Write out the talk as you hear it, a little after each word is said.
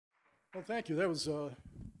Well, thank you. That was a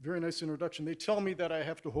very nice introduction. They tell me that I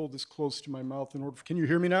have to hold this close to my mouth in order. Can you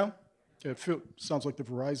hear me now? Yeah, sounds like the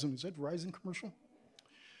Verizon. Is that Verizon commercial?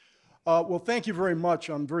 Well, thank you very much.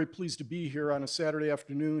 I'm very pleased to be here on a Saturday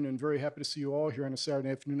afternoon and very happy to see you all here on a Saturday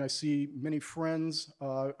afternoon. I see many friends.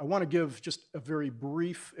 I want to give just a very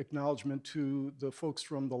brief acknowledgement to the folks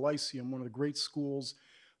from the Lyceum, one of the great schools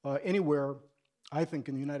anywhere, I think,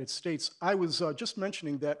 in the United States. I was just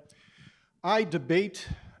mentioning that I debate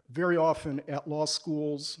very often at law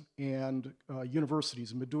schools and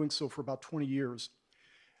universities. I've been doing so for about 20 years.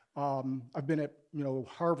 I've been at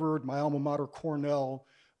Harvard, my alma mater, Cornell,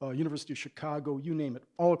 University of Chicago, you name it,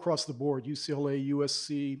 all across the board, UCLA,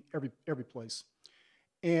 USC, every place.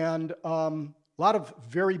 And a lot of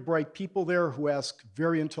very bright people there who ask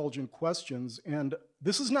very intelligent questions. And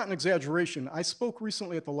this is not an exaggeration. I spoke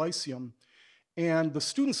recently at the Lyceum, and the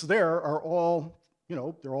students there are all,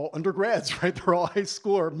 they're all undergrads, right? They're all high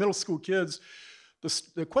school or middle school kids.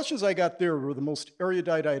 The questions I got there were the most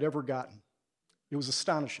erudite I'd ever gotten. It was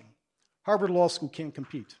astonishing. Harvard Law School can't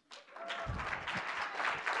compete.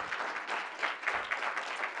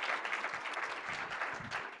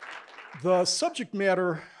 The subject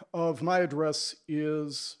matter of my address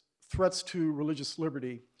is threats to religious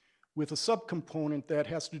liberty, with a subcomponent that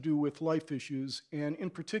has to do with life issues, and in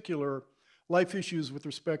particular, life issues with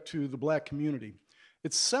respect to the Black community.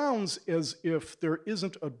 It sounds as if there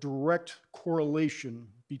isn't a direct correlation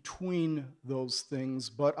between those things,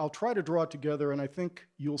 but I'll try to draw it together, and I think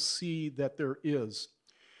you'll see that there is.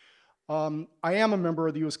 I am a member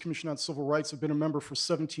of the U.S. Commission on Civil Rights. I've been a member for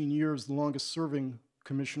 17 years, the longest serving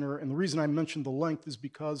commissioner, and the reason I mentioned the length is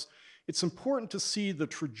because it's important to see the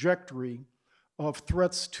trajectory of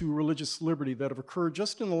threats to religious liberty that have occurred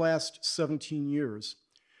just in the last 17 years.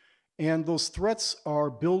 And those threats are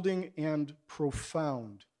building and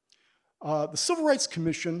profound. The Civil Rights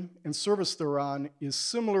Commission and service thereon is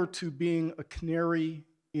similar to being a canary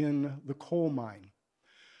in the coal mine.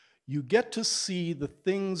 You get to see the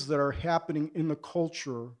things that are happening in the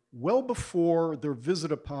culture well before they're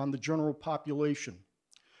visited upon the general population.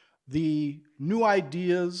 The new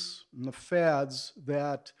ideas and the fads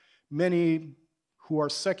that many who are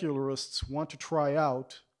secularists want to try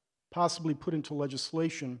out, possibly put into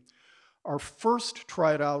legislation, are first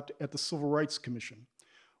tried out at the Civil Rights Commission.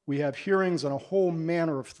 We have hearings on a whole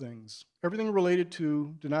manner of things, everything related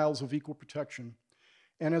to denials of equal protection.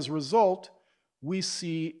 And as a result, we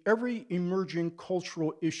see every emerging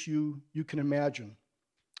cultural issue you can imagine.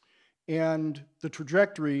 And the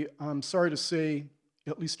trajectory, I'm sorry to say,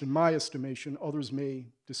 at least in my estimation, others may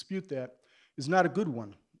dispute that, is not a good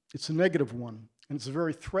one. It's a negative one, and it's a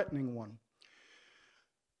very threatening one.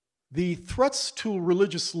 The threats to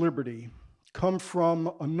religious liberty come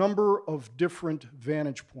from a number of different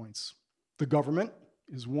vantage points. The government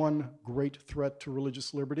is one great threat to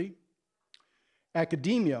religious liberty.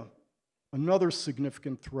 Academia, another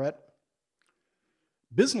significant threat.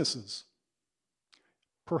 Businesses,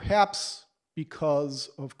 perhaps because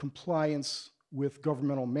of compliance with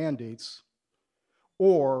governmental mandates,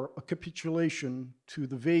 or a capitulation to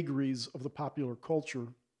the vagaries of the popular culture.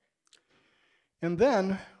 And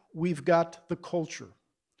then we've got the culture.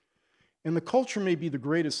 And the culture may be the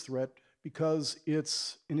greatest threat because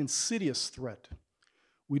it's an insidious threat.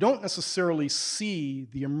 We don't necessarily see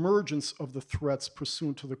the emergence of the threats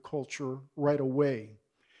pursuant to the culture right away.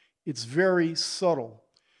 It's very subtle.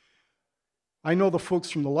 I know the folks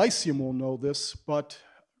from the Lyceum will know this, but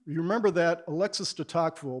you remember that Alexis de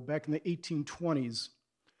Tocqueville, back in the 1820s,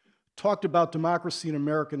 talked about democracy in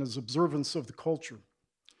America as observance of the culture.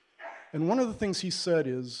 And one of the things he said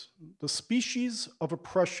is, the species of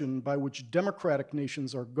oppression by which democratic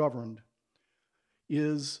nations are governed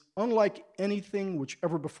is unlike anything which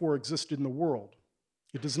ever before existed in the world.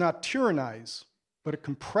 It does not tyrannize, but it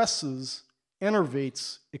compresses,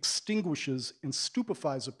 enervates, extinguishes, and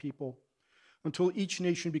stupefies a people until each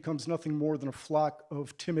nation becomes nothing more than a flock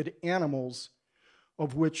of timid animals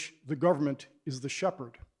of which the government is the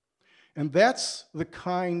shepherd. And that's the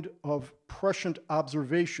kind of prescient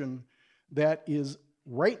observation that is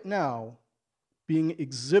right now being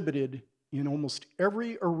exhibited in almost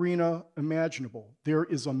every arena imaginable. There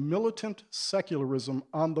is a militant secularism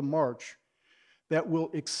on the march that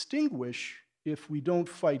will extinguish, if we don't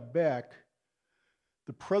fight back,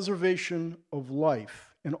 the preservation of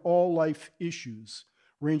life and all life issues,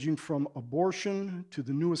 ranging from abortion to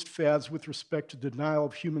the newest fads with respect to denial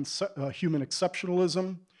of human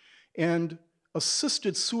exceptionalism, and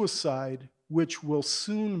assisted suicide, which will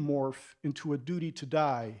soon morph into a duty to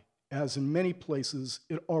die, as in many places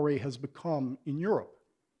it already has become in Europe.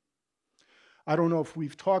 I don't know if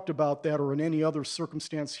we've talked about that or in any other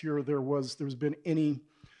circumstance here there's been any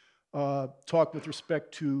talk with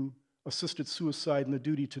respect to assisted suicide and the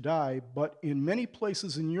duty to die, but in many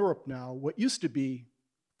places in Europe now, what used to be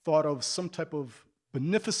thought of some type of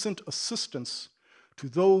beneficent assistance to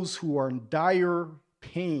those who are in dire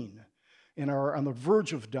pain and are on the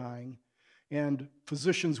verge of dying, and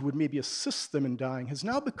physicians would maybe assist them in dying, has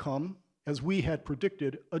now become, as we had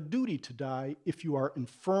predicted, a duty to die if you are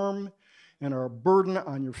infirm and are a burden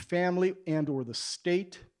on your family and or the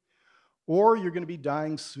state, or you're going to be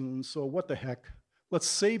dying soon, so what the heck? Let's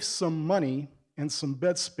save some money and some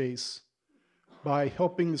bed space by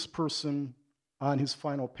helping this person on his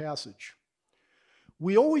final passage.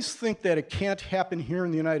 We always think that it can't happen here in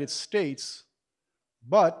the United States,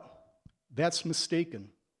 but that's mistaken.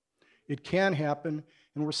 It can happen,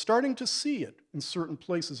 and we're starting to see it in certain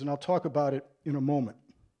places, and I'll talk about it in a moment.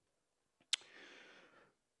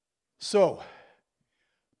 So,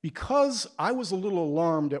 because I was a little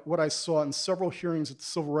alarmed at what I saw in several hearings at the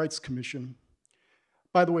Civil Rights Commission.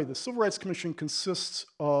 By the way, the Civil Rights Commission consists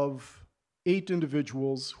of 8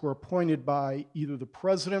 individuals who are appointed by either the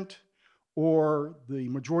president or the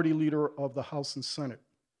majority leader of the House and Senate.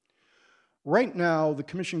 Right now, the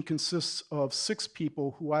commission consists of 6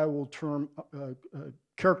 people who I will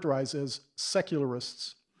characterize as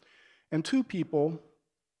secularists, and 2 people,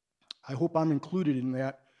 I hope I'm included in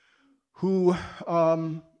that, who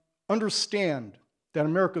understand that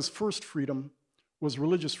America's first freedom was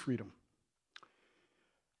religious freedom.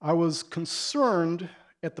 I was concerned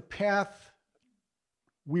at the path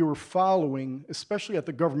we were following, especially at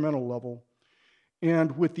the governmental level,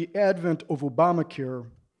 and with the advent of Obamacare,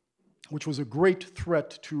 which was a great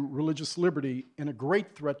threat to religious liberty and a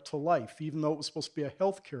great threat to life, even though it was supposed to be a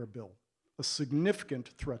health care bill, a significant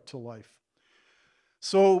threat to life.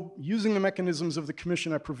 So, using the mechanisms of the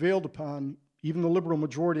commission, I prevailed upon, even the liberal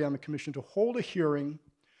majority on the commission, to hold a hearing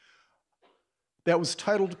that was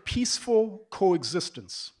titled Peaceful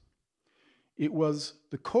Coexistence. It was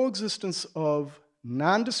the coexistence of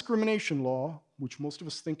non-discrimination law, which most of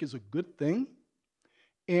us think is a good thing,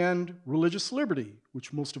 and religious liberty,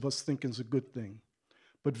 which most of us think is a good thing.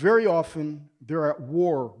 But very often, they're at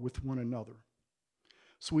war with one another.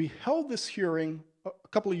 So we held this hearing a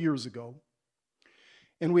couple of years ago,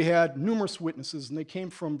 and we had numerous witnesses, and they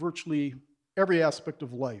came from virtually every aspect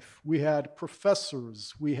of life. We had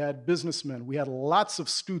professors, we had businessmen, we had lots of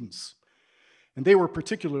students, and they were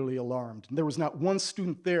particularly alarmed. And there was not one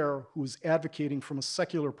student there who was advocating from a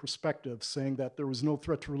secular perspective, saying that there was no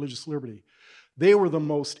threat to religious liberty. They were the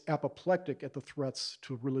most apoplectic at the threats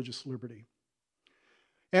to religious liberty.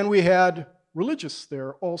 And we had religious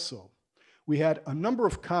there also. We had a number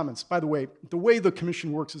of comments. By the way the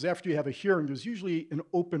commission works is after you have a hearing, there's usually an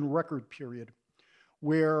open record period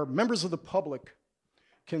where members of the public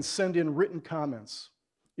can send in written comments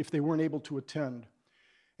if they weren't able to attend.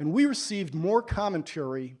 And we received more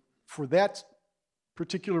commentary for that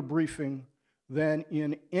particular briefing than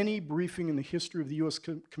in any briefing in the history of the U.S.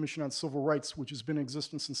 Commission on Civil Rights, which has been in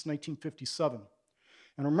existence since 1957.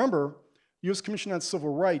 And remember, the U.S. Commission on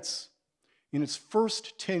Civil Rights, in its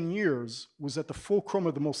first 10 years, was at the fulcrum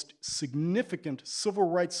of the most significant civil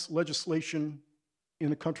rights legislation in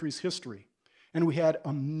the country's history. And we had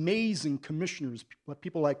amazing commissioners,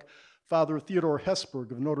 people like Father Theodore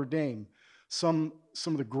Hesburgh of Notre Dame, some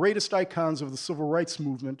of the greatest icons of the civil rights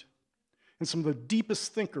movement, and some of the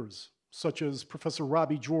deepest thinkers, such as Professor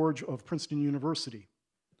Robbie George of Princeton University.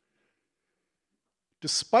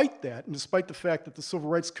 Despite that, and despite the fact that the Civil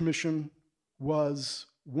Rights Commission was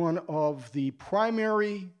one of the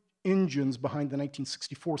primary engines behind the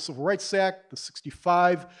 1964 Civil Rights Act, the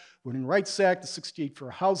 65 Voting Rights Act, the 68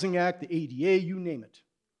 Fair Housing Act, the ADA, you name it.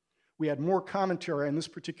 We had more commentary on this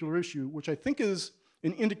particular issue, which I think is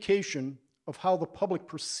an indication of how the public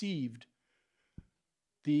perceived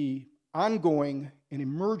the ongoing and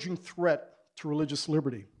emerging threat to religious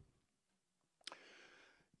liberty.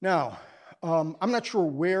 Now, I'm not sure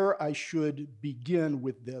where I should begin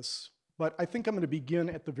with this, but I think I'm going to begin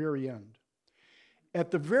at the very end.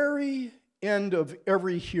 At the very end of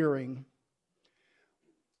every hearing,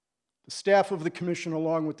 the staff of the commission,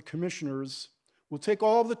 along with the commissioners, will take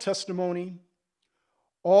all of the testimony,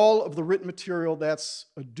 all of the written material that's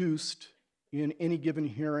adduced in any given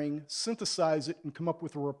hearing, synthesize it, and come up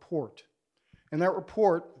with a report. And that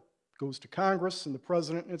report goes to Congress and the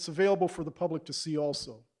president, and it's available for the public to see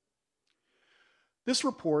also. This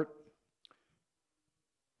report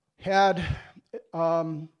had,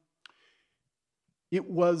 it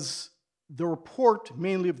was the report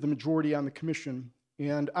mainly of the majority on the commission,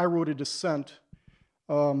 and I wrote a dissent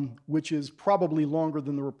which is probably longer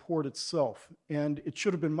than the report itself. And it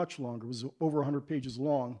should have been much longer. It was over 100 pages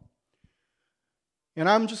long. And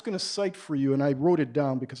I'm just going to cite for you, and I wrote it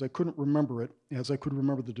down because I couldn't remember it, as I could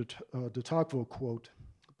remember the de Tocqueville quote,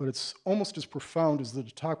 but it's almost as profound as the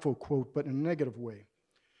de Tocqueville quote, but in a negative way.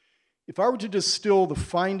 If I were to distill the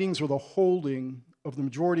findings or the holding of the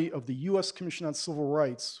majority of the U.S. Commission on Civil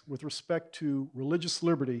Rights with respect to religious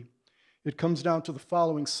liberty, it comes down to the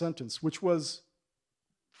following sentence, which was,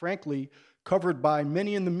 frankly, covered by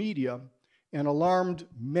many in the media and alarmed.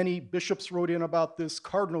 Many bishops wrote in about this,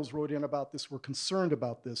 cardinals wrote in about this, were concerned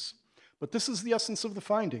about this. But this is the essence of the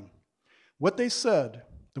finding. What they said,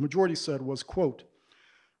 the majority said, was, quote,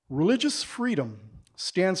 religious freedom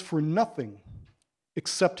stands for nothing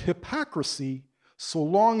except hypocrisy so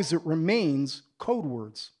long as it remains code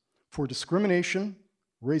words for discrimination,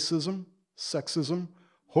 racism, sexism,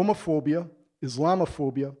 homophobia,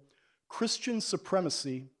 Islamophobia, Christian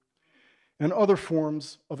supremacy, and other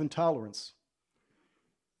forms of intolerance.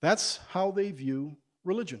 That's how they view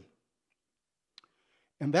religion.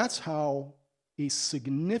 And that's how a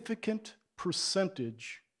significant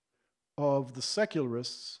percentage of the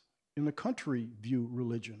secularists in the country view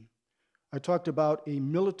religion. I talked about a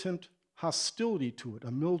militant hostility to it,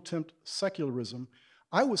 a militant secularism.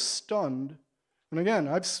 I was stunned, and again,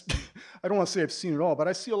 I don't want to say I've seen it all, but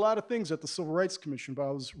I see a lot of things at the Civil Rights Commission, but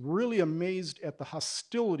I was really amazed at the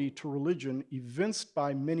hostility to religion evinced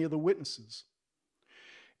by many of the witnesses.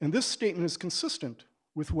 And this statement is consistent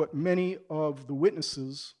with what many of the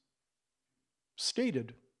witnesses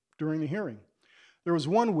stated during the hearing. There was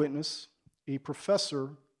one witness, a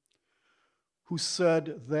professor, who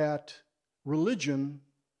said that religion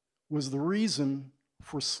was the reason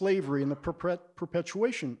for slavery and the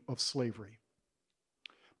perpetuation of slavery.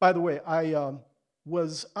 By the way, I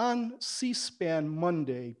was on C-SPAN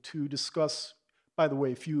Monday to discuss, by the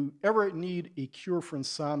way, if you ever need a cure for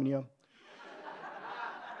insomnia,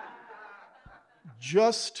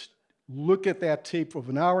 just look at that tape of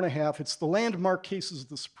an hour and a half. It's the landmark cases of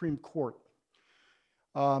the Supreme Court.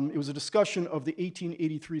 It was a discussion of the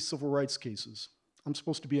 1883 civil rights cases. I'm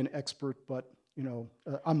supposed to be an expert, but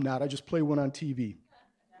I'm not. I just play one on TV.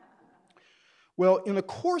 Well, in the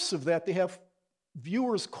course of that, they have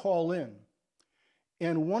viewers call in.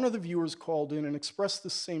 And one of the viewers called in and expressed the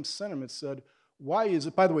same sentiment, said, why is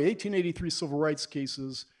it, by the way, 1883 civil rights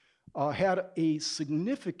cases had a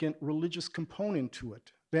significant religious component to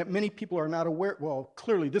it that many people are not aware, well,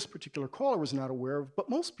 clearly this particular caller was not aware of, but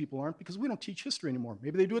most people aren't because we don't teach history anymore.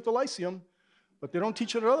 Maybe they do at the Lyceum, but they don't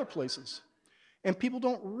teach it at other places. And people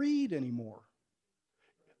don't read anymore.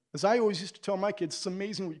 As I always used to tell my kids, it's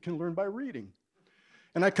amazing what you can learn by reading.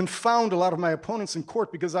 And I confound a lot of my opponents in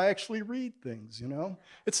court because I actually read things,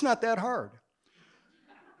 It's not that hard.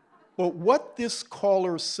 But what this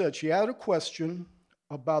caller said, she had a question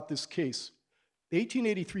about this case. The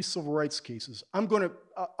 1883 civil rights cases,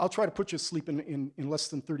 I'll try to put you to sleep in less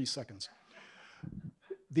than 30 seconds.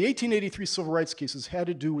 The 1883 civil rights cases had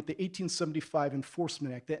to do with the 1875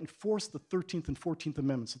 Enforcement Act that enforced the 13th and 14th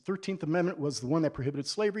Amendments. The 13th Amendment was the one that prohibited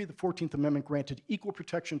slavery. The 14th Amendment granted equal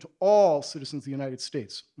protection to all citizens of the United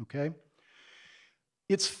States, okay?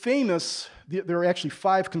 It's famous, there are actually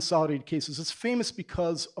 5 consolidated cases. It's famous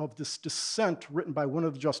because of this dissent written by one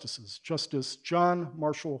of the justices, Justice John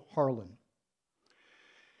Marshall Harlan.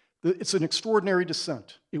 It's an extraordinary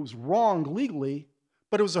dissent. It was wrong legally,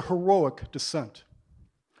 but it was a heroic dissent.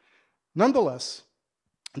 Nonetheless,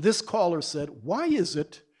 this caller said, why is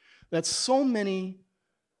it that so many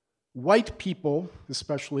white people,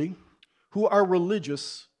 especially, who are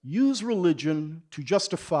religious, use religion to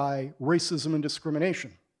justify racism and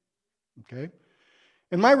discrimination? Okay?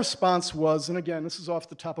 And my response was, and again, this is off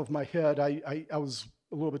the top of my head, I was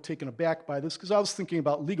a little bit taken aback by this because I was thinking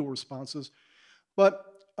about legal responses, but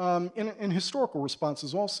in historical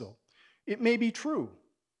responses also. It may be true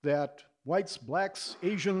that whites, blacks,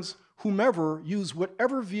 Asians, whomever use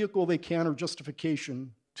whatever vehicle they can or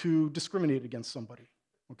justification to discriminate against somebody,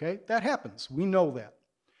 okay? That happens, we know that.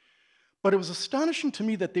 But it was astonishing to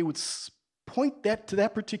me that they would point that to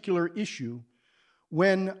that particular issue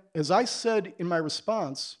when, as I said in my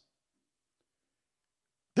response,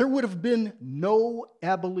 there would have been no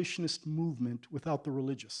abolitionist movement without the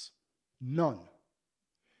religious, none.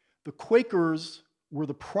 The Quakers were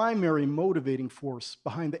the primary motivating force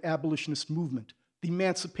behind the abolitionist movement, the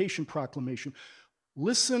Emancipation Proclamation.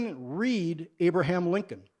 Listen, read Abraham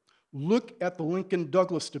Lincoln. Look at the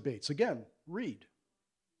Lincoln-Douglas debates. Again, read.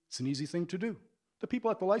 It's an easy thing to do. The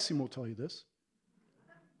people at the Lyceum will tell you this.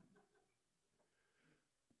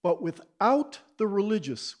 But without the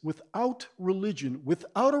religious, without religion,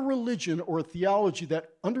 without a religion or a theology that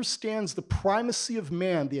understands the primacy of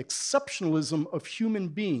man, the exceptionalism of human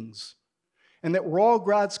beings, and that we're all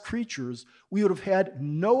God's creatures, we would have had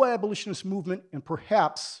no abolitionist movement, and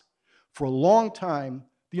perhaps for a long time,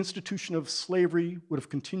 the institution of slavery would have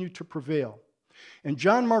continued to prevail. And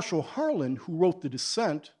John Marshall Harlan, who wrote The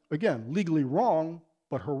Dissent, again, legally wrong,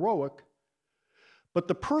 but heroic, but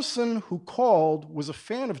the person who called was a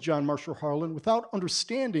fan of John Marshall Harlan without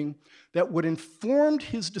understanding that what informed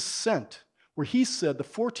his dissent, where he said the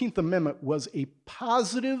 14th Amendment was a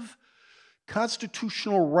positive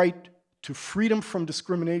constitutional right to freedom from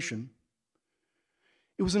discrimination,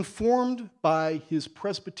 it was informed by his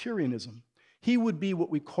Presbyterianism. He would be what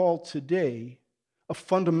we call today a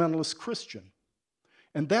fundamentalist Christian.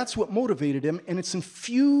 And that's what motivated him, and it's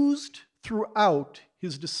infused throughout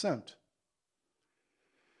his dissent.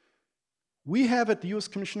 We have at the U.S.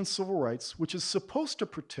 Commission on Civil Rights, which is supposed to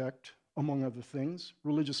protect, among other things,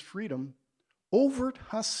 religious freedom, overt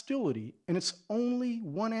hostility, and it's only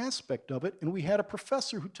one aspect of it. And we had a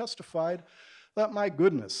professor who testified that, my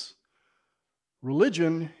goodness,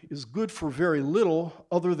 religion is good for very little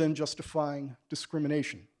other than justifying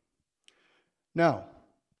discrimination. Now,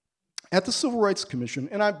 at the Civil Rights Commission,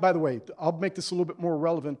 and by the way, I'll make this a little bit more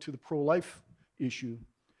relevant to the pro-life issue,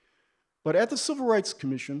 but at the Civil Rights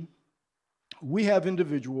Commission, we have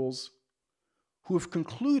individuals who have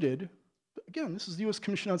concluded, again, this is the U.S.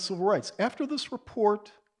 Commission on Civil Rights. After this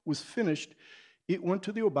report was finished, it went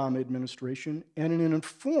to the Obama administration, and it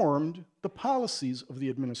informed the policies of the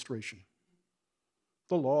administration,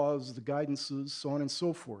 the laws, the guidances, so on and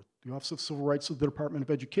so forth, the Office of Civil Rights of the Department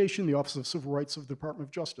of Education, the Office of Civil Rights of the Department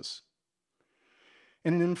of Justice.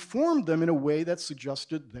 And it informed them in a way that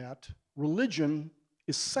suggested that religion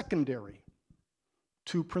is secondary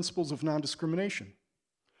to principles of non-discrimination.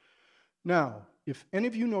 Now, if any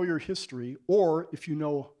of you know your history, or if you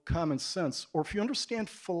know common sense, or if you understand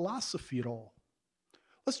philosophy at all,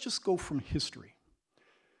 let's just go from history.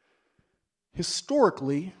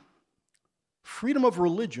 Historically, freedom of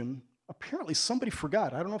religion, apparently somebody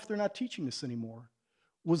forgot, I don't know if they're not teaching this anymore,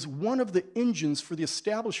 was one of the engines for the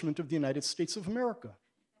establishment of the United States of America.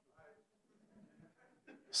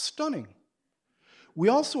 Stunning. We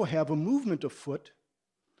also have a movement afoot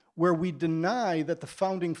where we deny that the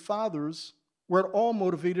founding fathers were at all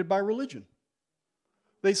motivated by religion.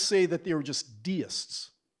 They say that they were just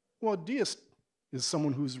deists. Well, a deist is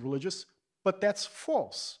someone who's religious, but that's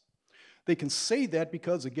false. They can say that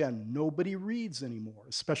because, again, nobody reads anymore,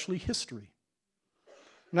 especially history.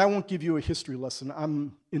 And I won't give you a history lesson.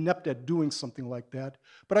 I'm inept at doing something like that.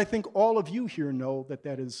 But I think all of you here know that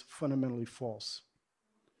that is fundamentally false.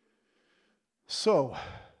 So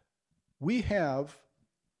we have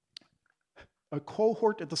a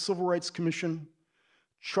cohort at the Civil Rights Commission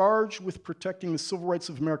charged with protecting the civil rights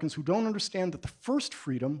of Americans who don't understand that the first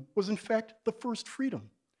freedom was, in fact, the first freedom.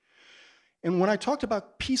 And when I talked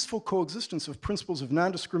about peaceful coexistence of principles of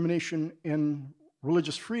non-discrimination and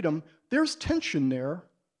religious freedom, there's tension there,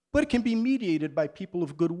 but it can be mediated by people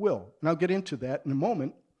of goodwill. And I'll get into that in a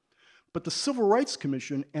moment. But the Civil Rights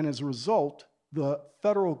Commission, and as a result, the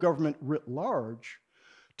federal government writ large,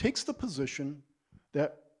 takes the position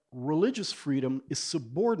that religious freedom is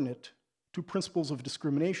subordinate to principles of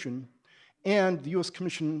discrimination, and the U.S.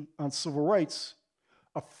 Commission on Civil Rights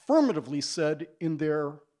affirmatively said in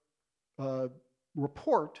their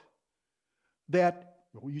report that,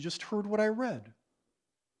 well, you just heard what I read.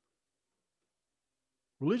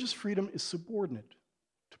 Religious freedom is subordinate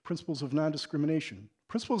to principles of non-discrimination.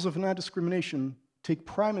 Principles of non-discrimination take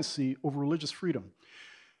primacy over religious freedom.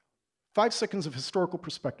 5 seconds of historical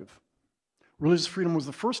perspective. Religious freedom was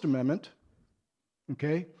the First Amendment,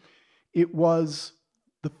 okay? It was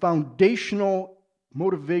the foundational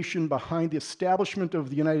motivation behind the establishment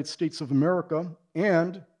of the United States of America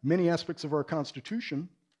and many aspects of our Constitution.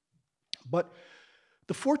 But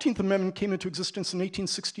the 14th Amendment came into existence in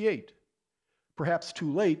 1868. Perhaps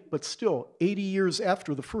too late, but still 80 years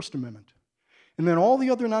after the First Amendment. And then all the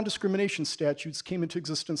other non-discrimination statutes came into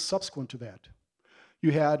existence subsequent to that.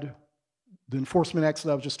 You had the enforcement acts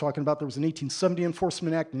that I was just talking about. There was an 1870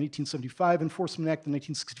 Enforcement Act, an 1875 Enforcement Act, the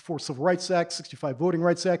 1964 Civil Rights Act, 65 Voting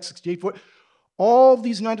Rights Act, 68 vote. All of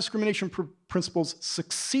these non-discrimination principles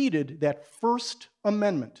succeeded that First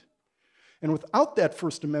Amendment. And without that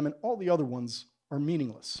First Amendment, all the other ones are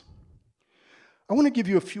meaningless. I want to give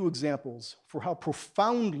you a few examples for how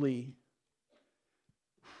profoundly,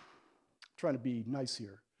 I'm trying to be nice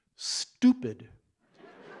here, stupid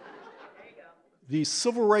the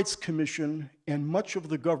Civil Rights Commission and much of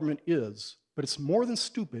the government is, but it's more than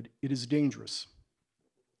stupid, it is dangerous.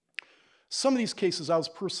 Some of these cases I was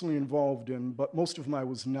personally involved in, but most of them I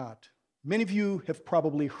was not. Many of you have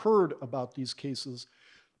probably heard about these cases,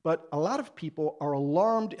 but a lot of people are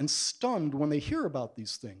alarmed and stunned when they hear about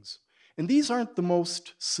these things. And these aren't the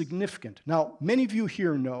most significant. Now, many of you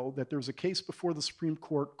here know that there's a case before the Supreme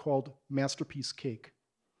Court called Masterpiece Cake.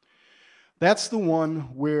 That's the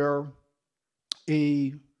one where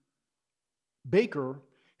a baker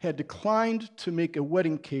had declined to make a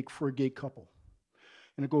wedding cake for a gay couple.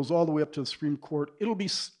 And it goes all the way up to the Supreme Court. It'll be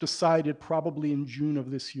decided probably in June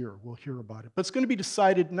of this year. We'll hear about it. But it's going to be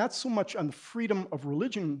decided not so much on the freedom of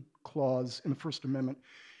religion clause in the First Amendment.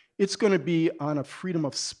 It's going to be on a freedom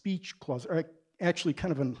of speech clause, or actually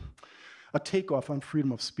kind of a takeoff on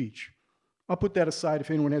freedom of speech. I'll put that aside.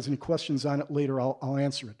 If anyone has any questions on it later, I'll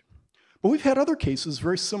answer it. But we've had other cases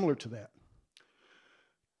very similar to that.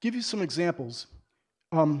 Give you some examples.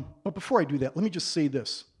 But before I do that, let me just say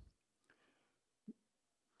this.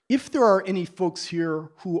 If there are any folks here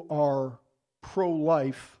who are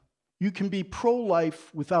pro-life, you can be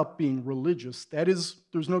pro-life without being religious. That is,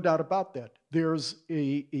 there's no doubt about that. There's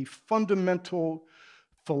a fundamental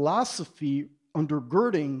philosophy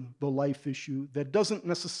undergirding the life issue that doesn't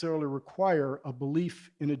necessarily require a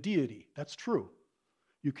belief in a deity. That's true.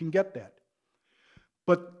 You can get that.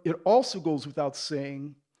 But it also goes without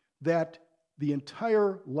saying that the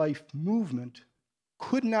entire life movement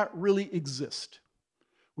could not really exist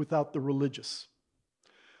without the religious.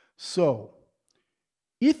 So,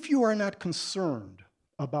 if you are not concerned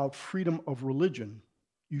about freedom of religion,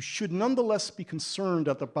 you should nonetheless be concerned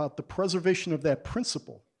about the preservation of that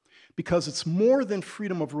principle, because it's more than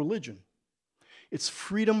freedom of religion. It's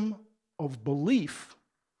freedom of belief,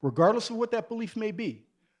 regardless of what that belief may be.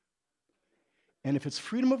 And if it's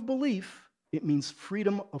freedom of belief, it means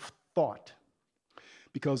freedom of thought.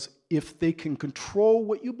 Because if they can control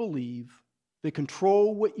what you believe, they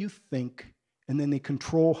control what you think, and then they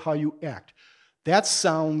control how you act. That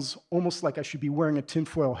sounds almost like I should be wearing a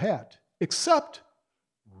tinfoil hat, except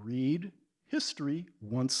read history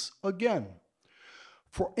once again.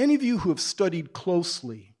 For any of you who have studied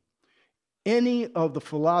closely any of the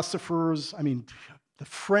philosophers, the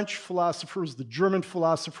French philosophers, the German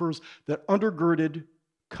philosophers that undergirded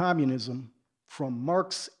communism, from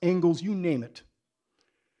Marx, Engels, you name it,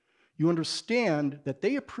 you understand that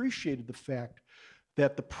they appreciated the fact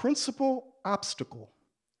that the principal obstacle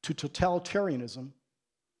to totalitarianism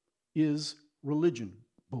is religion,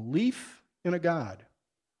 belief in a God.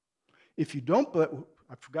 If you don't, but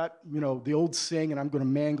I forgot, the old saying, and I'm going to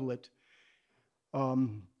mangle it.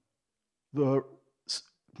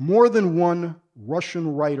 More than one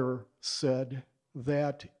Russian writer said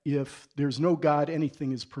that if there's no God,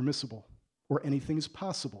 anything is permissible or anything is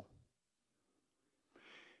possible.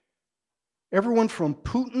 Everyone from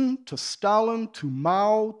Putin to Stalin to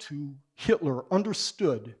Mao to Hitler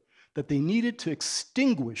understood that they needed to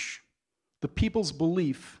extinguish the people's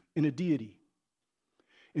belief in a deity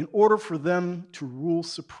in order for them to rule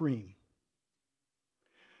supreme.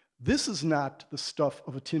 This is not the stuff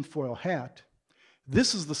of a tinfoil hat.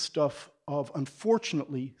 This is the stuff of,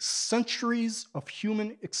 unfortunately, centuries of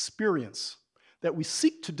human experience that we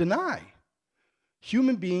seek to deny.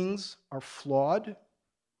 Human beings are flawed,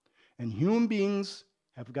 and human beings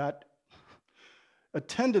have got a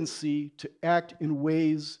tendency to act in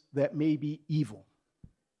ways that may be evil.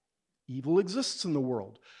 Evil exists in the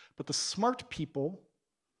world, but the smart people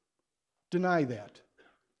deny that.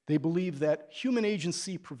 They believe that human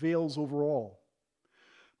agency prevails over all.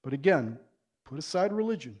 But again, put aside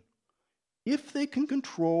religion. If they can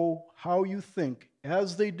control how you think,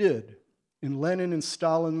 as they did in Lenin and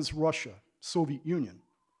Stalin's Russia, Soviet Union,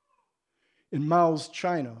 in Mao's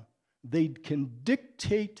China, they can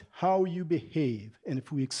dictate how you behave. And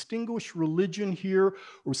if we extinguish religion here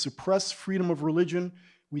or suppress freedom of religion,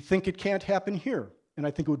 we think it can't happen here. And I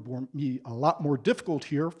think it would be a lot more difficult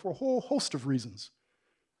here for a whole host of reasons.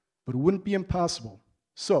 But it wouldn't be impossible.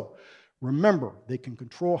 So remember, they can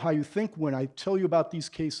control how you think when I tell you about these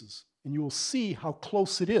cases, and you will see how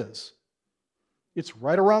close it is. It's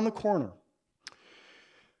right around the corner.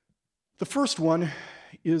 The first one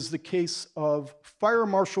is the case of Fire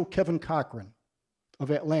Marshal Kevin Cochran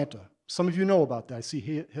of Atlanta. Some of you know about that. I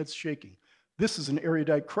see heads shaking. This is an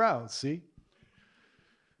erudite crowd, see?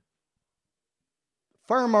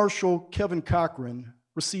 Fire Marshal Kevin Cochran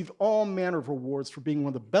received all manner of awards for being one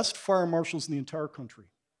of the best fire marshals in the entire country.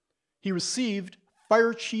 He received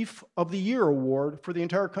Fire Chief of the Year award for the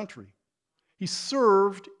entire country. He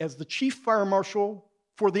served as the Chief Fire Marshal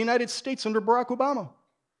for the United States under Barack Obama.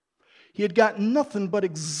 He had gotten nothing but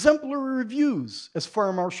exemplary reviews as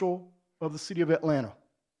Fire Marshal of the city of Atlanta.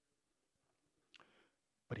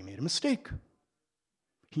 but he made a mistake.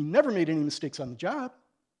 He never made any mistakes on the job.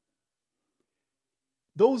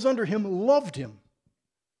 Those under him loved him.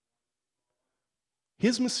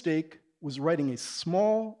 His mistake was writing a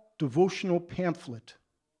small devotional pamphlet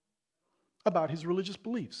about his religious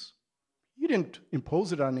beliefs. He didn't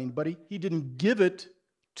impose it on anybody. He didn't give it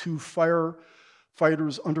to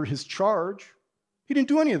firefighters under his charge. He didn't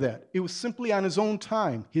do any of that. It was simply on his own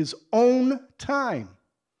time, his own time.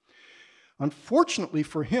 Unfortunately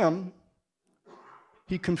for him,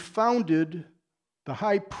 he confounded the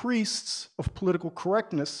high priests of political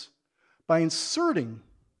correctness by inserting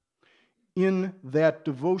in that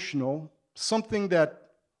devotional something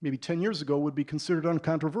that maybe 10 years ago would be considered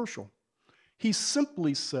uncontroversial. He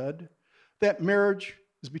simply said that marriage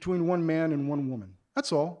is between one man and one woman.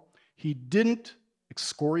 That's all. He didn't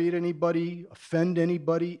excoriate anybody, offend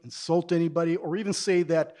anybody, insult anybody, or even say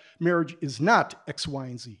that marriage is not X, Y,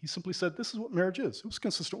 and Z. He simply said, this is what marriage is. It was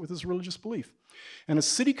consistent with his religious belief. And a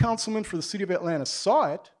city councilman for the city of Atlanta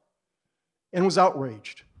saw it and was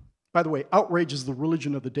outraged. By the way, outrage is the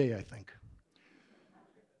religion of the day, I think.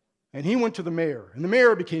 And he went to the mayor, and the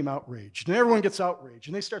mayor became outraged, and everyone gets outraged,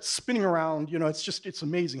 and they start spinning around. You know, it's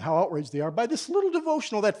amazing how outraged they are by this little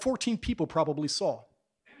devotional that 14 people probably saw.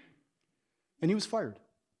 And he was fired.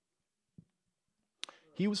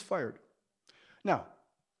 He was fired. Now,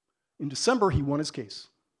 in December, he won his case.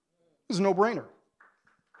 It was a no-brainer.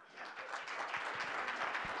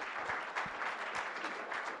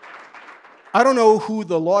 I don't know who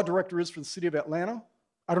the law director is for the city of Atlanta.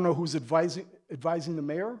 I don't know who's advising the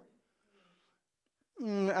mayor.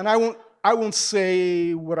 And I won't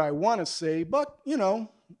say what I want to say, but, you know,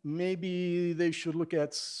 maybe they should look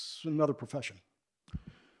at another profession.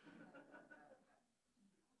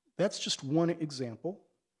 That's just one example.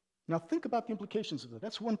 Now think about the implications of that.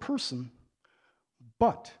 That's one person.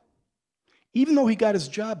 But even though he got his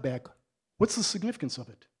job back, what's the significance of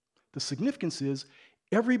it? The significance is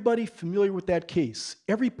everybody familiar with that case,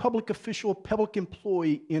 every public official, public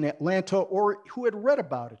employee in Atlanta or who had read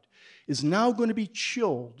about it is now going to be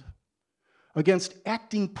chilled against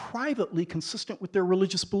acting privately consistent with their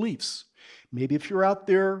religious beliefs. Maybe if you're out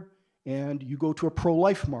there and you go to a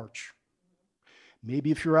pro-life march,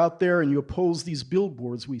 maybe if you're out there and you oppose these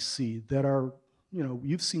billboards we see that are, you know,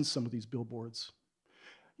 you've seen some of these billboards.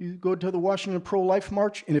 You go to the Washington Pro-Life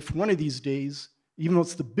March, and if one of these days, even though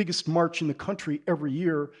it's the biggest march in the country every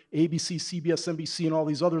year, ABC, CBS, NBC, and all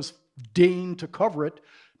these others deign to cover it,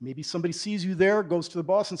 maybe somebody sees you there, goes to the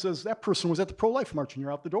boss and says, that person was at the Pro-Life March, and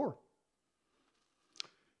you're out the door.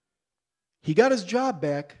 He got his job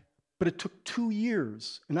back, but it took 2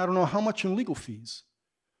 years, and I don't know how much in legal fees.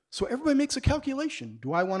 So everybody makes a calculation.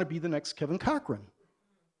 Do I want to be the next Kevin Cochran?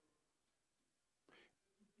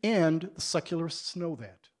 And the secularists know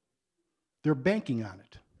that. They're banking on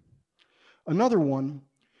it. Another one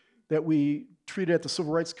that we treated at the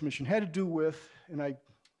Civil Rights Commission had to do with, and I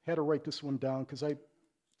had to write this one down because I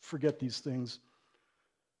forget these things.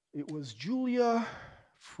 It was Julia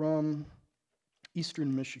from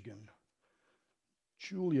Eastern Michigan.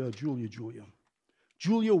 Julia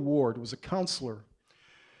Ward was a counselor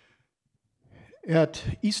at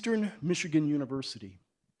Eastern Michigan University.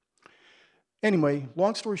 Anyway,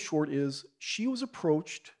 long story short is she was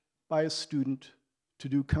approached by a student to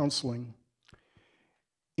do counseling,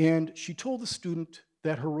 and she told the student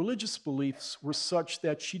that her religious beliefs were such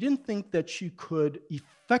that she didn't think that she could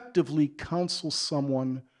effectively counsel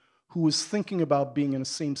someone who was thinking about being in a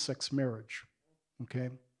same-sex marriage, okay?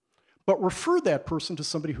 But refer that person to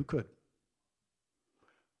somebody who could.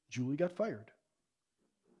 Julie got fired,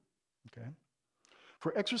 okay?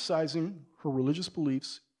 For exercising her religious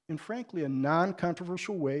beliefs in, frankly, a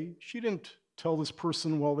non-controversial way. She didn't tell this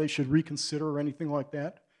person, well, they should reconsider or anything like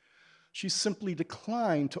that. She simply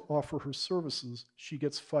declined to offer her services. She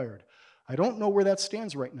gets fired. I don't know where that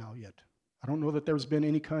stands right now yet. I don't know that there's been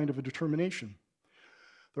any kind of a determination.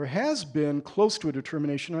 There has been close to a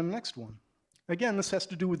determination on the next one. Again, this has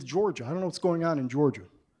to do with Georgia. I don't know what's going on in Georgia.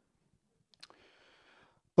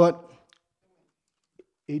 But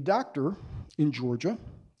a doctor in Georgia,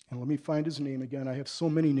 and let me find his name again. I have so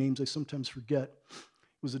many names I sometimes forget.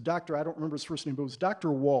 It was a doctor, I don't remember his first name, but it was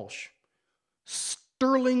Dr. Walsh.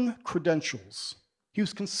 Sterling credentials. He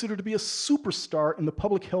was considered to be a superstar in the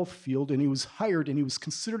public health field, and he was hired and he was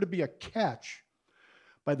considered to be a catch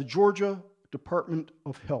by the Georgia Department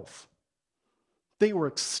of Health. They were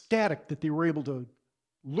ecstatic that they were able to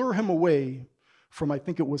lure him away from, I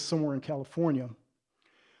think it was somewhere in California.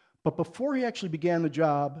 But before he actually began the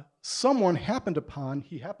job, someone happened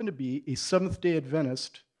to be a Seventh-day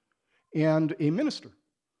Adventist and a minister.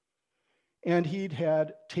 and he'd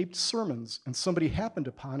had taped sermons, and somebody happened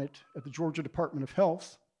upon it at the Georgia Department of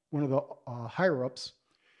Health, one of the higher-ups,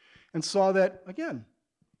 and saw that, again,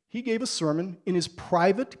 he gave a sermon in his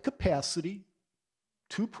private capacity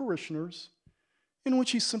to parishioners in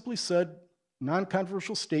which he simply said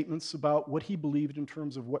non-controversial statements about what he believed in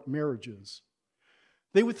terms of what marriage is.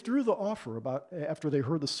 They withdrew the offer after they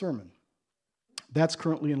heard the sermon. That's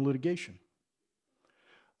currently in litigation.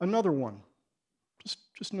 Another one,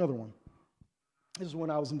 just another one. This is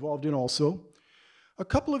one I was involved in also. A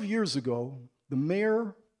couple of years ago, the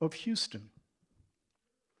mayor of Houston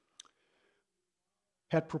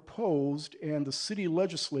had proposed, and the city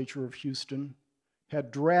legislature of Houston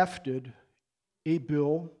had drafted a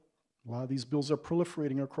bill, a lot of these bills are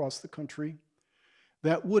proliferating across the country,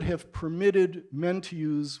 that would have permitted men to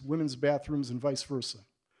use women's bathrooms and vice versa.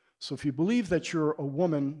 So if you believe that you're a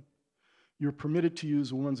woman, you're permitted to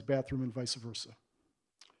use a woman's bathroom and vice versa.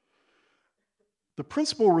 The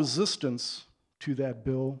principal resistance to that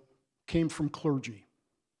bill came from clergy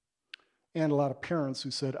and a lot of parents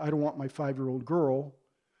who said, I don't want my 5-year-old girl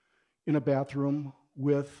in a bathroom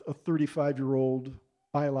with a 35-year-old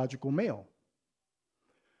biological male.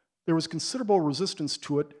 There was considerable resistance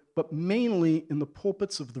to it, but mainly in the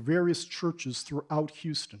pulpits of the various churches throughout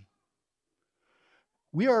Houston.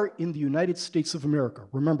 We are in the United States of America.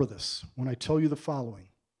 Remember this when I tell you the following.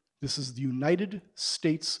 This is the United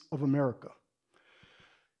States of America.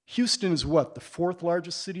 Houston is what? The 4th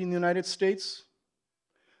largest city in the United States?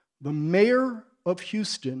 The mayor of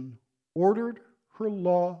Houston ordered her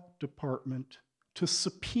law department to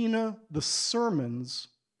subpoena the sermons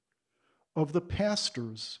of the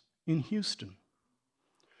pastors in Houston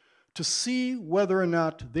to see whether or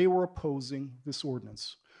not they were opposing this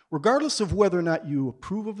ordinance. Regardless of whether or not you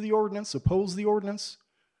approve of the ordinance, oppose the ordinance,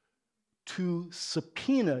 to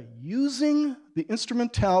subpoena using the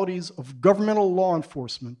instrumentalities of governmental law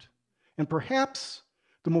enforcement, and perhaps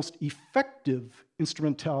the most effective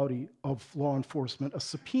instrumentality of law enforcement, a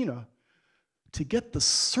subpoena, to get the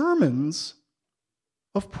sermons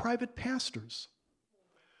of private pastors.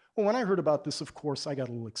 Well, when I heard about this, of course, I got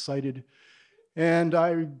a little excited, and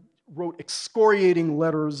I wrote excoriating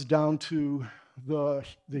letters down to the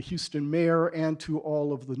Houston mayor and to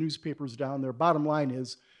all of the newspapers down there. Bottom line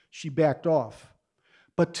is, she backed off.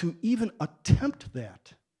 But to even attempt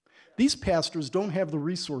that, these pastors don't have the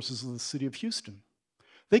resources of the city of Houston.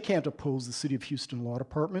 They can't oppose the city of Houston Law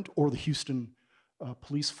Department or the Houston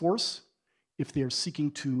police force if they are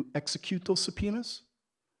seeking to execute those subpoenas.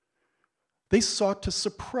 They sought to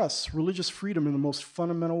suppress religious freedom in the most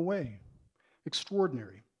fundamental way.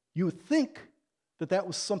 Extraordinary. You would think that that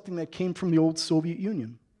was something that came from the old Soviet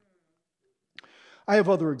Union. I have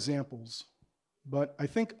other examples, but I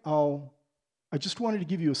think I just wanted to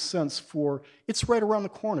give you a sense for, it's right around the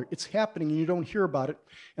corner. It's happening and you don't hear about it.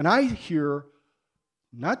 And I hear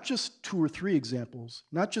not just 2 or 3 examples,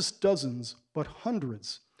 not just dozens, but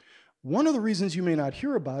hundreds. One of the reasons you may not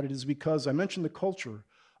hear about it is because, I mentioned the culture,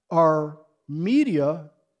 our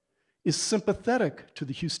media is sympathetic to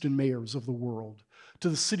the Houston mayors of the world, to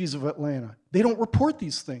the cities of Atlanta. They don't report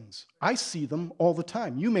these things. I see them all the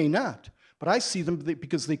time. You may not, but I see them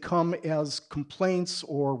because they come as complaints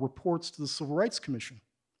or reports to the Civil Rights Commission.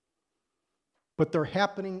 But they're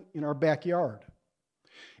happening in our backyard,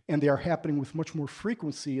 and they are happening with much more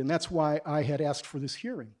frequency, and that's why I had asked for this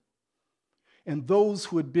hearing. And those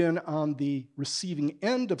who had been on the receiving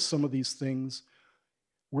end of some of these things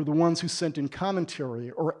were the ones who sent in commentary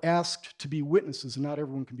or asked to be witnesses. And not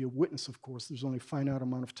everyone can be a witness, of course. There's only a finite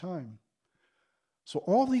amount of time. So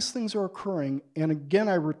all these things are occurring. And again,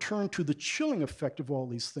 I return to the chilling effect of all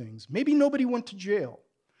these things. Maybe nobody went to jail,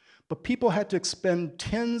 but people had to expend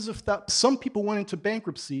tens of thousands. Some people went into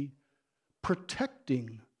bankruptcy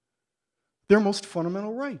protecting their most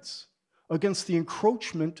fundamental rights against the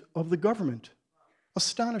encroachment of the government.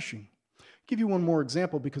 Astonishing. I'll give you one more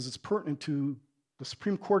example because it's pertinent to the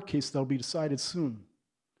Supreme Court case that'll be decided soon.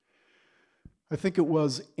 I think it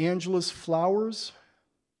was Angela's Flowers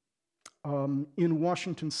in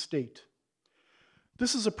Washington State.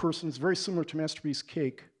 This is a person, it's very similar to Masterpiece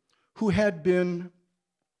Cake, who had been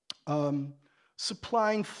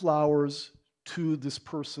supplying flowers to this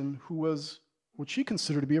person who was what she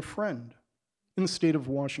considered to be a friend in the state of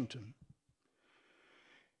Washington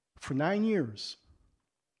for 9 years.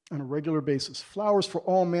 On a regular basis, flowers for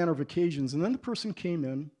all manner of occasions. And then the person came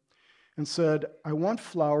in and said, I want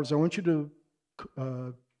flowers. I want you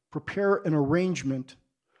to prepare an arrangement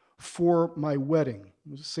for my wedding.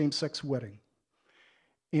 It was a same-sex wedding.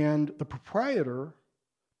 And the proprietor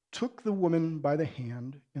took the woman by the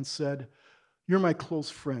hand and said, you're my close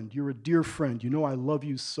friend. You're a dear friend. You know I love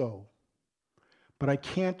you so. but I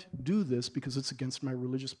can't do this because it's against my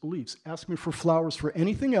religious beliefs. Ask me for flowers for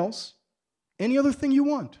anything else, any other thing you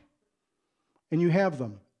want, and you have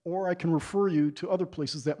them. Or I can refer you to other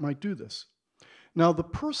places that might do this. Now, the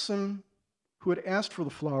person who had asked for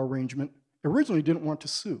the flower arrangement originally didn't want to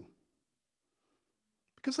sue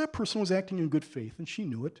because that person was acting in good faith, and she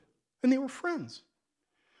knew it, and they were friends.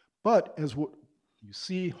 But as what you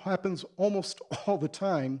see happens almost all the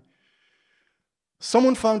time,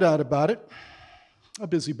 someone found out about it, a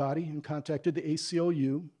busybody, and contacted the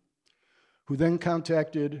ACLU, who then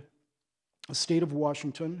contacted the state of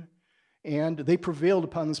Washington, and they prevailed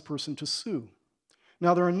upon this person to sue.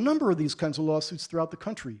 Now, there are a number of these kinds of lawsuits throughout the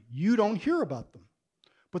country. You don't hear about them,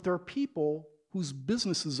 but there are people whose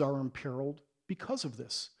businesses are imperiled because of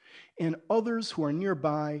this, and others who are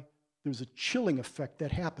nearby. There's a chilling effect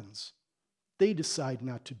that happens. They decide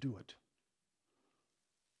not to do it.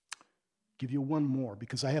 Give you one more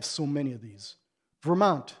because I have so many of these.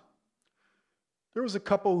 Vermont. There was a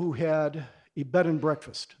couple who had a bed and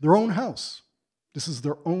breakfast, their own house. This is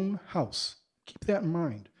their own house. Keep that in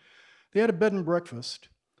mind. They had a bed and breakfast,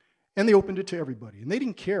 and they opened it to everybody. And they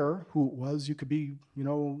didn't care who it was. You could be,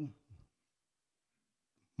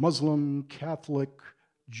 Muslim, Catholic,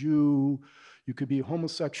 Jew. You could be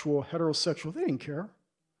homosexual, heterosexual. They didn't care.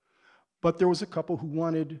 But there was a couple who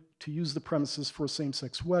wanted to use the premises for a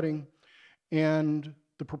same-sex wedding, and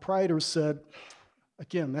the proprietor said,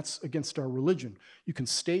 again, that's against our religion. You can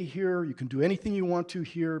stay here, you can do anything you want to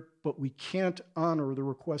here, but we can't honor the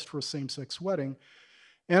request for a same-sex wedding.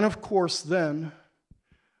 And of course, then,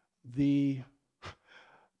 the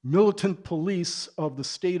militant police of the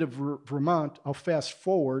state of Vermont, I'll fast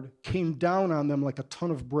forward, came down on them like a ton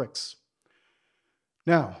of bricks.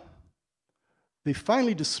 Now, they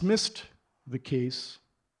finally dismissed the case,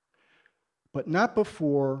 but not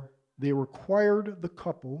before they required the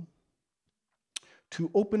couple to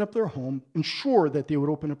open up their home, ensure that they would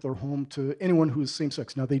open up their home to anyone who is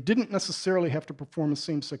same-sex. Now, they didn't necessarily have to perform a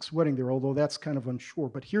same-sex wedding there, although that's kind of unsure,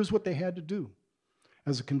 but here's what they had to do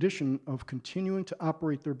as a condition of continuing to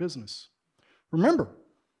operate their business. Remember,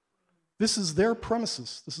 this is their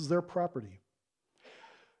premises, this is their property.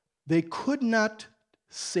 They could not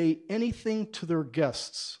say anything to their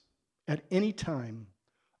guests at any time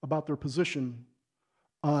about their position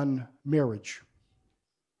on marriage.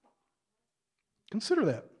 Consider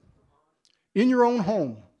that. In your own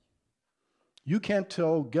home, you can't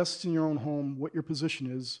tell guests in your own home what your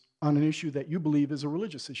position is on an issue that you believe is a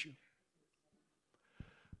religious issue.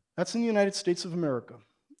 That's in the United States of America,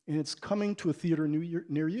 and it's coming to a theater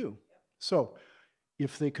near you. So,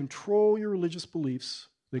 if they control your religious beliefs,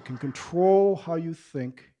 they can control how you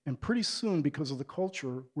think, and pretty soon, because of the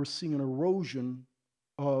culture, we're seeing an erosion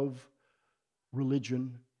of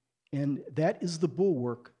religion, and that is the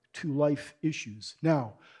bulwark to life issues.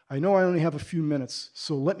 Now, I know I only have a few minutes,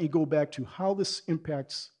 so let me go back to how this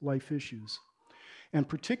impacts life issues, and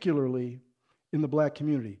particularly in the black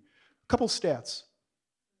community. A couple stats.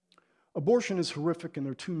 Abortion is horrific, and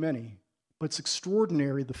there are too many, but it's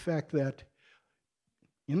extraordinary the fact that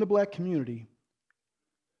in the black community,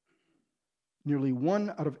 nearly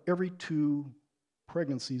 1 out of every 2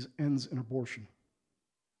 pregnancies ends in abortion.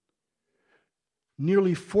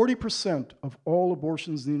 Nearly 40% of all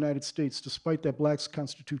abortions in the United States, despite that blacks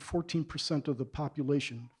constitute 14% of the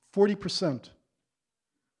population, 40%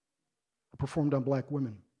 are performed on black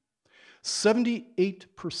women.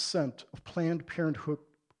 78% of Planned Parenthood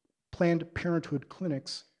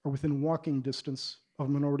clinics are within walking distance of a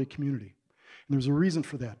minority community. And there's a reason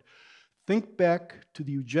for that. Think back to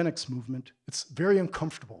the eugenics movement. It's very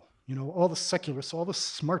uncomfortable. All the secularists, all the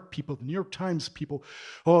smart people, the New York Times people,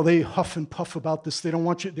 they huff and puff about this. They don't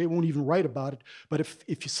want you, they won't even write about it. But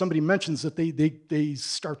if somebody mentions it, they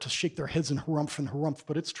start to shake their heads and harumph.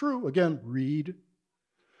 But it's true. Again, read.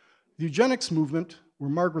 The eugenics movement, where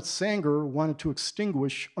Margaret Sanger wanted to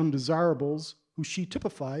extinguish undesirables, who she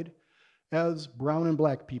typified as brown and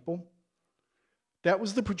black people, that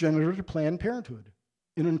was the progenitor to Planned Parenthood.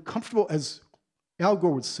 An uncomfortable, as Al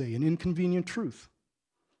Gore would say, an inconvenient truth.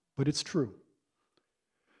 But it's true.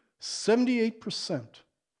 78%.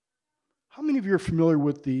 How many of you are familiar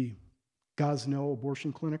with the Gosnell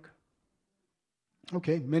abortion clinic?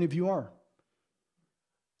 Okay, many of you are.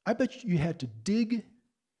 I bet you had to dig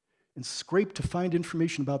and scrape to find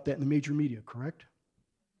information about that in the major media, correct?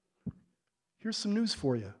 Here's some news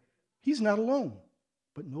for you. He's not alone,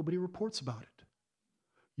 but nobody reports about it.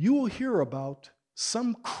 You will hear about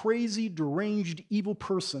some crazy, deranged, evil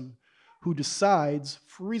person who decides,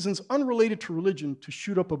 for reasons unrelated to religion, to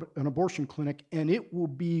shoot up an abortion clinic, and it will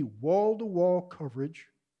be wall-to-wall coverage,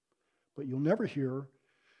 but you'll never hear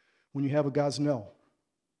when you have a Gosnell.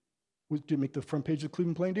 Did it make the front page of the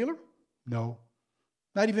Cleveland Plain Dealer? No.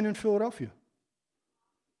 Not even in Philadelphia.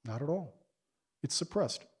 Not at all. It's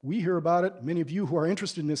suppressed. We hear about it. Many of you who are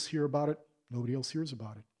interested in this hear about it. Nobody else hears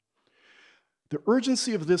about it. The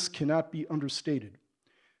urgency of this cannot be understated.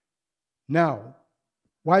 Now,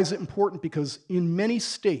 why is it important? Because in many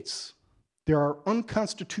states, there are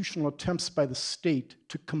unconstitutional attempts by the state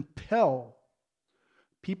to compel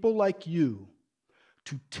people like you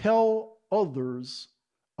to tell others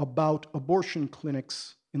about abortion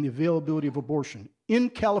clinics and the availability of abortion. In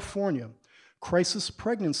California, crisis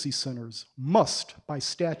pregnancy centers must, by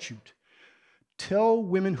statute, tell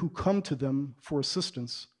women who come to them for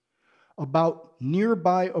assistance about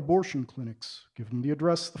nearby abortion clinics, give them the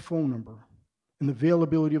address, the phone number, and the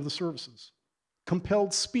availability of the services.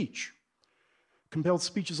 Compelled speech. Compelled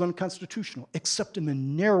speech is unconstitutional, except in the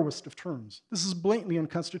narrowest of terms. This is blatantly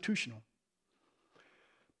unconstitutional.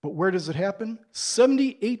 But where does it happen?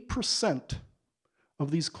 78%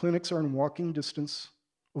 of these clinics are in walking distance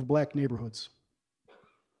of black neighborhoods.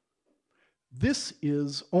 This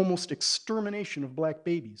is almost extermination of black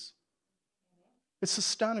babies. It's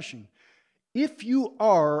astonishing. If you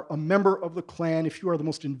are a member of the Klan, if you are the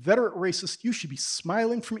most inveterate racist, you should be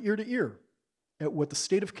smiling from ear to ear at what the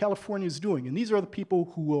state of California is doing. And these are the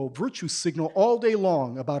people who will virtue signal all day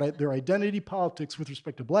long about their identity politics with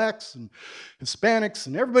respect to blacks and Hispanics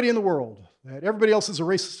and everybody in the world, that everybody else is a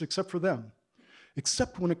racist except for them,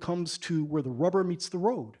 except when it comes to where the rubber meets the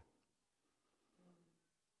road.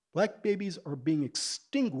 Black babies are being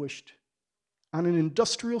extinguished on an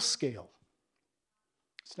industrial scale.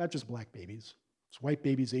 It's not just black babies. It's white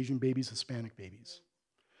babies, Asian babies, Hispanic babies.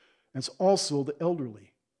 And it's also the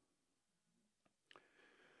elderly.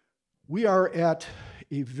 We are at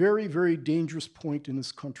a very, very dangerous point in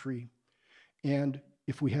this country, and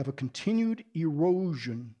if we have a continued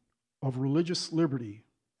erosion of religious liberty,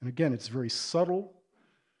 and again, it's very subtle,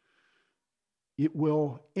 it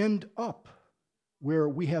will end up where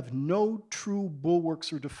we have no true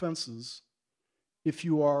bulwarks or defenses if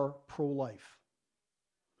you are pro-life.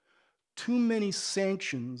 Too many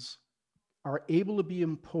sanctions are able to be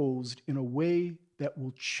imposed in a way that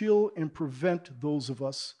will chill and prevent those of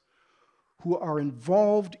us who are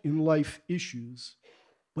involved in life issues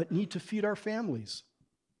but need to feed our families.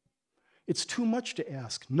 It's too much to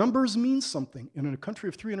ask. Numbers mean something. And in a country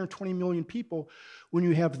of 320 million people, when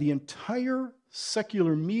you have the entire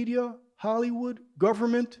secular media, Hollywood,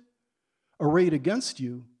 government arrayed against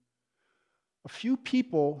you, a few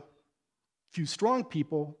people, few strong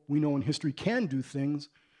people, we know in history can do things,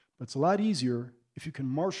 but it's a lot easier if you can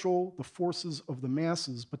marshal the forces of the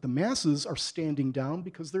masses. But the masses are standing down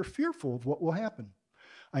because they're fearful of what will happen.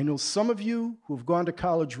 I know some of you who have gone to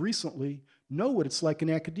college recently know what it's like in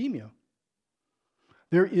academia.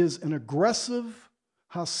 There is an aggressive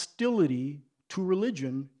hostility to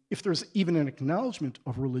religion, if there's even an acknowledgement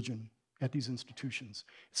of religion at these institutions.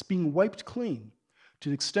 It's being wiped clean to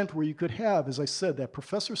the extent where you could have, as I said, that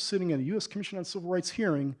professor sitting at a U.S. Commission on Civil Rights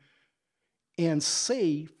hearing and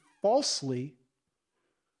say falsely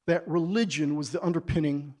that religion was the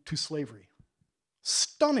underpinning to slavery.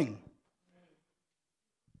 Stunning.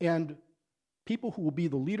 And people who will be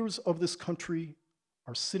the leaders of this country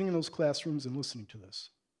are sitting in those classrooms and listening to this.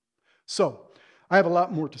 So, I have a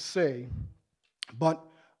lot more to say, but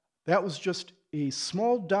that was just a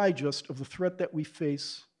small digest of the threat that we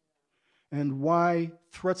face and why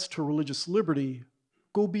threats to religious liberty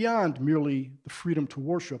go beyond merely the freedom to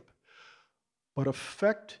worship, but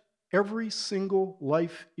affect every single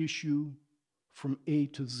life issue from A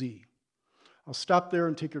to Z. I'll stop there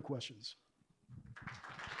and take your questions.